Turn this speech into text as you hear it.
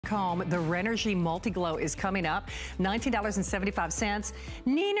Lancome. The Rnergie MultiGlow is coming up. $19.75.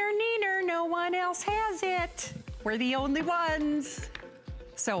 Neener, no one else has it. We're the only ones.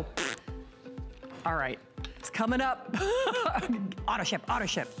 So, all right, it's coming up. Auto ship, auto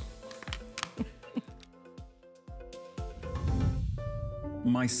ship.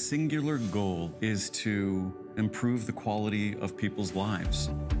 My singular goal is to improve the quality of people's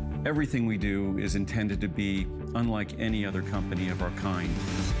lives. Everything we do is intended to be unlike any other company of our kind.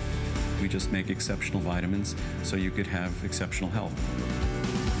 We just make exceptional vitamins so you could have exceptional health.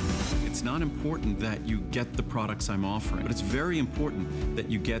 It's not important that you get the products I'm offering, but it's very important that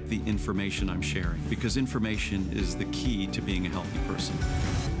you get the information I'm sharing, because information is the key to being a healthy person.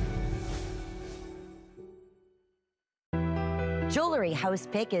 Jewelry House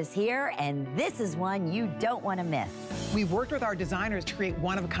Pick is here, and this is one you don't want to miss. We've worked with our designers to create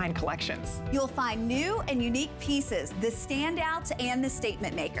one-of-a-kind collections. You'll find new and unique pieces, the standouts and the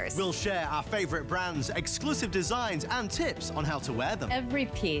statement makers. We'll share our favorite brands, exclusive designs, and tips on how to wear them. Every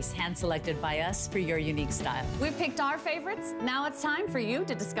piece hand-selected by us for your unique style. We've picked our favorites. Now it's time for you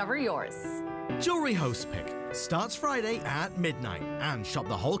to discover yours. Jewelry House Pick starts Friday at midnight, and shop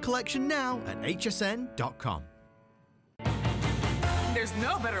the whole collection now at hsn.com. There's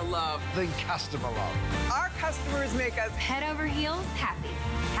no better love than customer love. Our customers make us head over heels happy.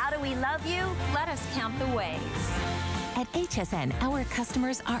 How do we love you? Let us count the ways. At HSN, our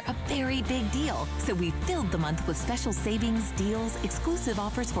customers are a very big deal, so we filled the month with special savings, deals, exclusive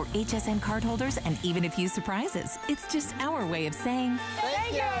offers for HSN cardholders, and even a few surprises. It's just our way of saying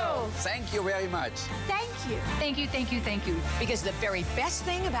thank you. Thank you very much. Thank you. Thank you, thank you, thank you. Because the very best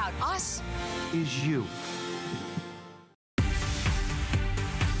thing about us is you.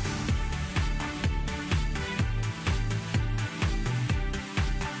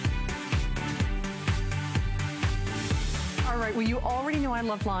 Well, you already know I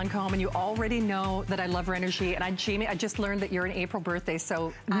love Lancome, and you already know that I love Renergie. And Jamie, I just learned that you're an April birthday,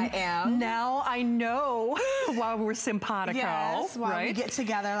 so I am. Now I know why we're simpatico. Yes, why right? we get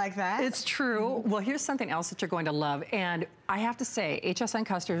together like that. It's true. Well, here's something else that you're going to love, and I have to say, HSN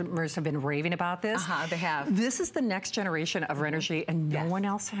customers have been raving about this. They have. This is the next generation of Renergie, and no one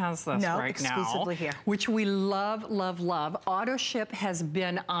else has this right now. Exclusively here. Which we love, love, love. Auto ship has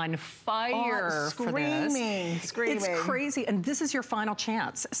been on fire for this. Screaming. It's crazy, and this is your final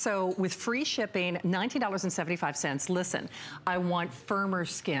chance. So with free shipping, $19.75. Listen, I want firmer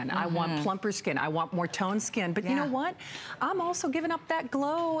skin. I want plumper skin. I want more toned skin. But you know what? I'm also giving up that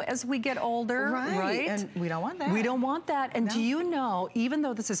glow as we get older, right? And we don't want that. We don't want that. And do you know, even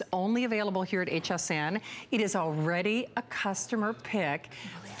though this is only available here at HSN, it is already a customer pick.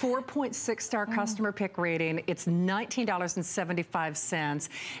 4.6 star customer pick rating. It's $19.75.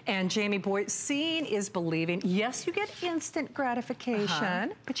 And Jamie boy, seeing is believing. Yes, you get instant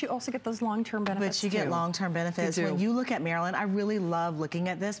gratification, but you also get those long-term benefits. But you get long-term benefits. When you look at Marilyn, I really love looking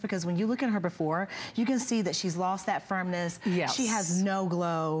at this, because when you look at her before, you can see that she's lost that firmness. Yes. She has no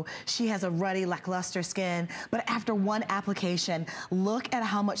glow. She has a ruddy, lackluster skin. But after one application, look at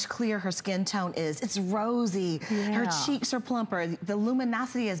how much clearer her skin tone is. It's rosy. Her cheeks are plumper. The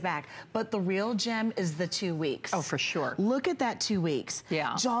luminosity is back. But the real gem is the 2 weeks. Oh, for sure. Look at that 2 weeks.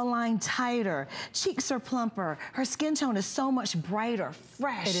 Yeah. Jawline tighter. Cheeks are plumper. Her skin tone is so much brighter,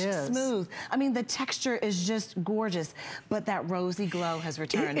 fresh, smooth. I mean, the texture is just gorgeous. But that rosy glow has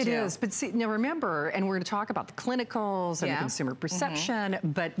returned too. It is. But see, now remember, and we're going to talk about the clinicals and the consumer perception,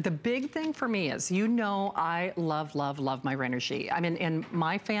 but the big thing for me is, you know, I love, love, love my Renergie. I mean, in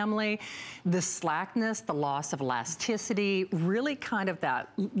my family, the slackness, the loss of elasticity, really kind of that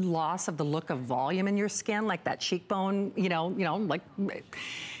loss of the look of volume in your skin, like that cheekbone, you know, like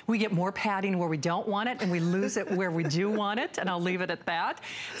we get more padding where we don't want it, and we lose it where we do want it, and I'll leave it at that.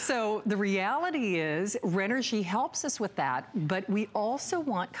 So the reality is, Renergie helps us with that, but we also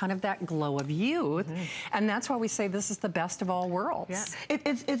want kind of that glow of youth, and that's why we say this is the best of all worlds. Yeah.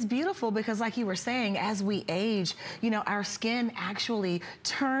 It's beautiful, because like you were saying, as we age, you know, our skin actually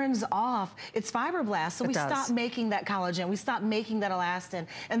turns off its fibroblasts, so we stop making that collagen, we stop making that elastin,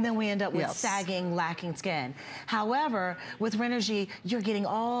 and then we end up with sagging, lacking skin. However, with Renergie, you're getting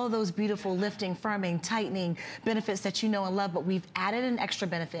all those beautiful lifting, firming, tightening benefits that you know and love, but we've added an extra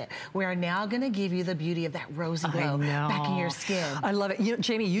benefit. We are now going to give you the beauty of that rosy glow back in your skin. I love it. You know,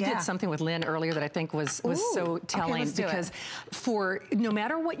 Jamie, you did something with Lynn earlier that I think was so telling, because for no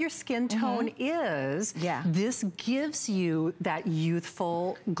matter what your skin tone is, this gives you that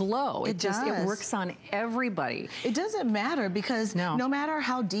youthful glow. It works on everybody. It doesn't matter, because no matter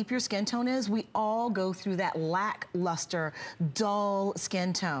how deep your skin tone is, we all go through that lackluster, dull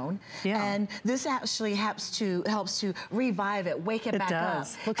skin tone. tone. Yeah. And this actually helps to revive it, wake it back up. It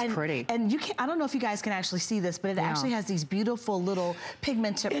does. Looks pretty. And you can, I don't know if you guys can actually see this, but it actually has these beautiful little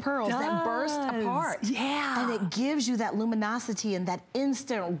pigmented pearls that burst apart. Yeah. And it gives you that luminosity and that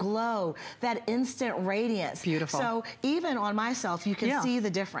instant glow, that instant radiance. Beautiful. So even on myself, you can see the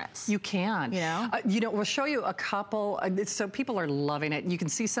difference. You can. You know, we'll show you a couple, so people are loving it. You can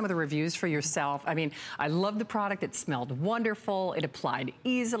see some of the reviews for yourself. I mean, I love the product. It smelled wonderful. It applied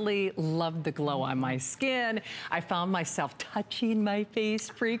easily. Loved the glow on my skin. I found myself touching my face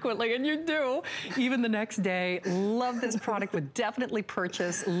frequently, and you do, even the next day. Love this product. Would definitely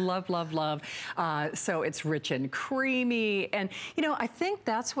purchase. Love, love, love. So it's rich and creamy. And, you know, I think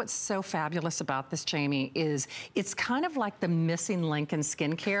that's what's so fabulous about this, Jamie, is it's kind of like the missing link in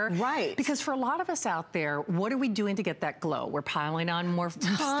skincare. Right. Because for a lot of us out there, what are we doing to get that glow? We're piling on more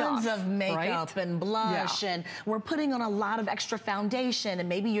stuff. Tons of makeup and blush, and we're putting on a lot of extra foundation, and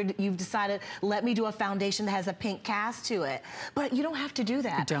maybe you've decided, let me do a foundation that has a pink cast to it. But you don't have to do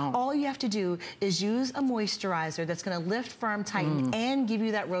that. You don't. All you have to do is use a moisturizer that's gonna lift, firm, tighten, and give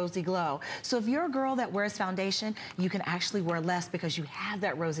you that rosy glow. So if you're a girl that wears foundation, you can actually wear less because you have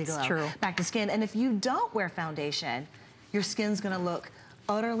that rosy glow. It's true. Back to skin. And if you don't wear foundation, your skin's gonna look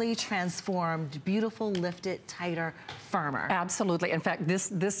utterly transformed, beautiful, lifted, tighter, firmer. Absolutely. In fact,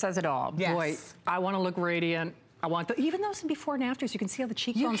 this says it all. Yes. Boy, I want to look radiant. I want even those before and afters, you can see how the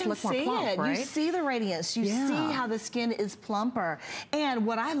cheekbones look more plump, right? You see the radiance. You see how the skin is plumper. And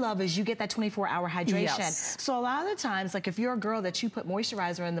what I love is you get that 24-hour hydration. Yes. So a lot of the times, like if you're a girl that you put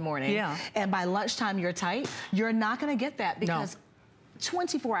moisturizer in the morning, and by lunchtime you're tight, you're not going to get that because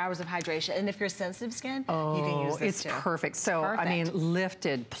 24 hours of hydration. And if you're sensitive skin, you can use this too. It's perfect. So, I mean,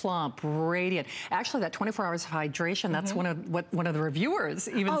 lifted, plump, radiant. Actually, that 24 hours of hydration, that's one of the reviewers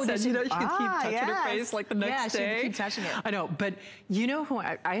even said, you know, you can keep touching her face like the next day. Yeah, she can keep touching it. I know, but you know who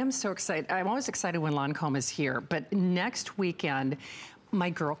I am so excited. I'm always excited when Lancme is here, but next weekend,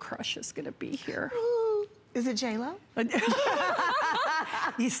 my girl crush is gonna be here. Ooh, is it J-Lo?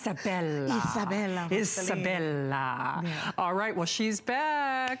 Isabella. Isabella. Yeah. All right, well, she's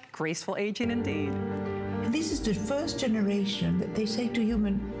back. Graceful aging indeed. This is the first generation that they say to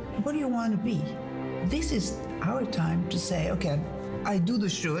human, what do you want to be? This is our time to say, okay, I do the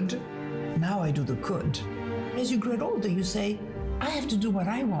should, now I do the could. As you get older, you say, I have to do what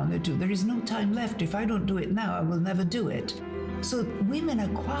I want to do. There is no time left. If I don't do it now, I will never do it. So women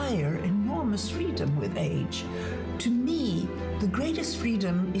acquire enormous freedom with age. To me, the greatest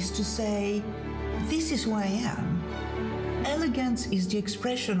freedom is to say, this is who I am. Elegance is the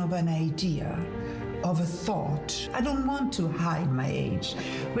expression of an idea, of a thought. I don't want to hide my age.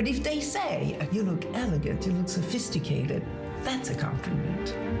 But if they say, you look elegant, you look sophisticated, that's a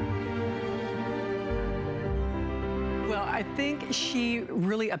compliment. Well, I think she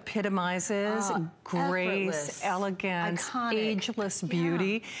really epitomizes grace, elegance, iconic, ageless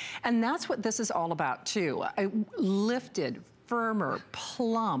beauty. And that's what this is all about, too. Lifted, firmer,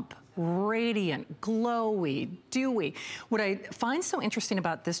 plump, radiant, glowy, dewy. What I find so interesting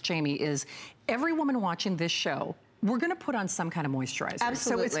about this, Jamie, is every woman watching this show, we're gonna put on some kind of moisturizer.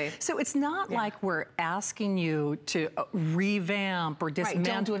 Absolutely. So it's not like we're asking you to revamp or dismantle. Right,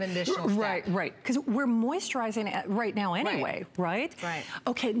 don't do an additional step. Right, because we're moisturizing right now anyway, right? Right.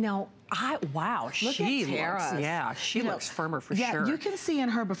 Okay, now, wow, she looks, she looks firmer for sure. You can see in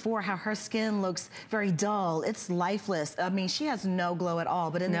her before how her skin looks very dull. It's lifeless. I mean, she has no glow at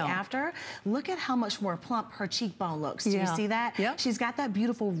all. But in the after, look at how much more plump her cheekbone looks. Do you see that? Yep. She's got that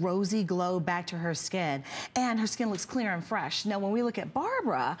beautiful rosy glow back to her skin. And her skin looks clear and fresh. Now, when we look at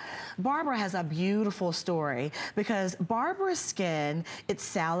Barbara, Barbara has a beautiful story because Barbara's skin, it's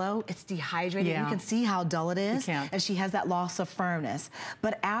sallow, it's dehydrated. You can see how dull it is. And she has that loss of firmness.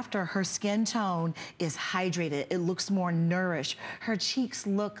 But after her skin tone is hydrated. It looks more nourished. Her cheeks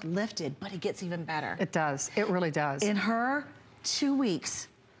look lifted, but it gets even better. It does. It really does. In her 2 weeks,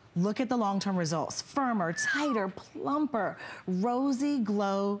 look at the long-term results. Firmer, tighter, plumper, rosy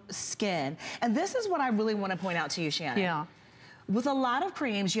glow skin. And this is what I really want to point out to you, Shannon. Yeah. With a lot of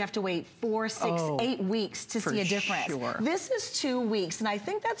creams, you have to wait 4, 6, 8 weeks to see a difference. Sure. This is 2 weeks, and I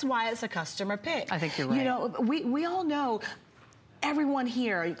think that's why it's a customer pick. I think you're right. You know, we all know everyone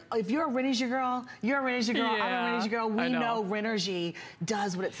here, if you're a Renergie girl, you're a Renergie girl, I'm a Renergie girl, we know Renergie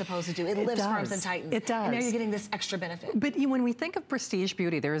does what it's supposed to do. It lifts, firms, and tightens. It does. And now you're getting this extra benefit. But when we think of prestige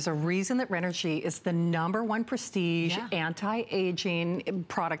beauty, there is a reason that Renergie is the #1 prestige anti-aging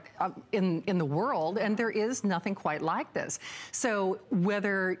product in the world, and there is nothing quite like this. So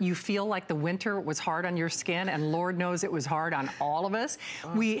whether you feel like the winter was hard on your skin, and Lord knows it was hard on all of us,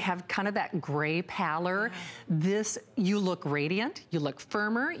 we have kind of that gray pallor. This, you look radiant. radiant, you look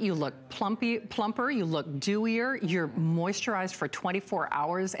firmer, you look plumper, you look dewier, you're moisturized for 24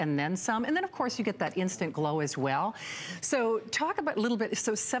 hours and then some. And then of course you get that instant glow as well. So talk about a little bit,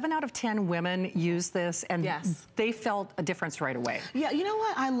 so 7 out of 10 women use this and they felt a difference right away. Yeah, you know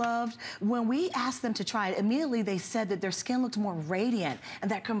what I loved? When we asked them to try it, immediately they said that their skin looked more radiant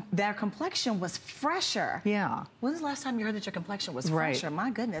and that their complexion was fresher. Yeah. When's the last time you heard that your complexion was fresher? My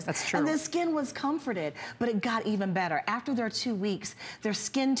goodness. That's true. And their skin was comforted, but it got even better. After their 2 weeks, their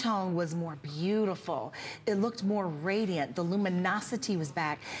skin tone was more beautiful. It looked more radiant. The luminosity was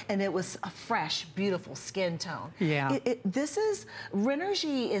back, and it was a fresh, beautiful skin tone. Yeah.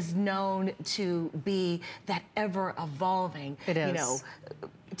 Renergie is known to be that ever-evolving, you know,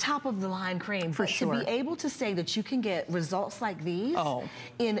 top of the line cream. For sure. To be able to say that you can get results like these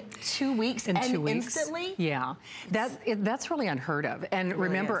in 2 weeks instantly. Yeah, that's really unheard of. And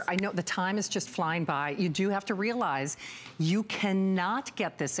remember, I know the time is just flying by. You do have to realize you cannot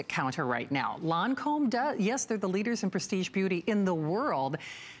get this at counter right now. Lancme does, yes, they're the leaders in prestige beauty in the world.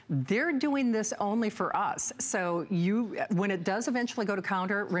 They're doing this only for us. So when it does eventually go to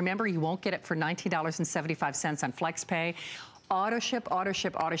counter, remember you won't get it for $19.75 on FlexPay. Auto ship, auto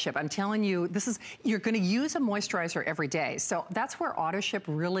ship, auto ship. I'm telling you, you're gonna use a moisturizer every day. So that's where auto ship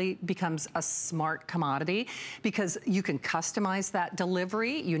really becomes a smart commodity because you can customize that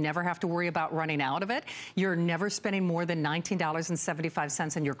delivery. You never have to worry about running out of it. You're never spending more than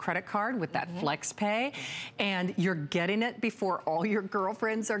 $19.75 on your credit card with that FlexPay. And you're getting it before all your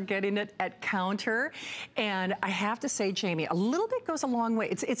girlfriends are getting it at counter. And I have to say, Jamie, a little bit goes a long way.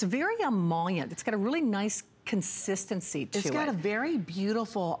 It's very emollient. It's got a really nice consistency to it. It's got a very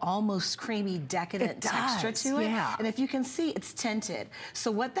beautiful, almost creamy, decadent texture to it. Yeah. And if you can see, it's tinted.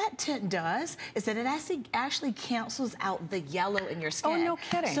 So what that tint does is that it actually cancels out the yellow in your skin. Oh, no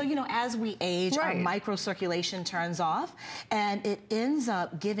kidding. So, you know, as we age, our microcirculation turns off, and it ends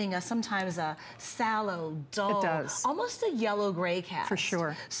up giving us sometimes a sallow, dull, almost a yellow-gray cast. For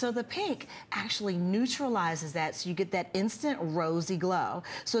sure. So the pink actually neutralizes that, so you get that instant rosy glow.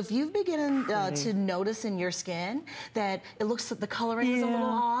 So if you've begun to notice in your skin that it looks like the coloring is a little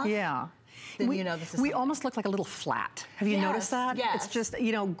off. Yeah. Then you know this is we almost look like a little flat. Have you noticed that? Yes. It's just,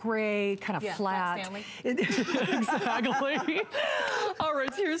 you know, gray, kind of flat. Exactly. All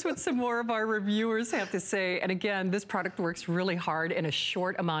right, here's what some more of our reviewers have to say. And again, this product works really hard in a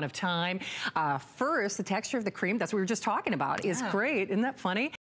short amount of time. First, the texture of the cream, that's what we were just talking about, is great. Isn't that funny?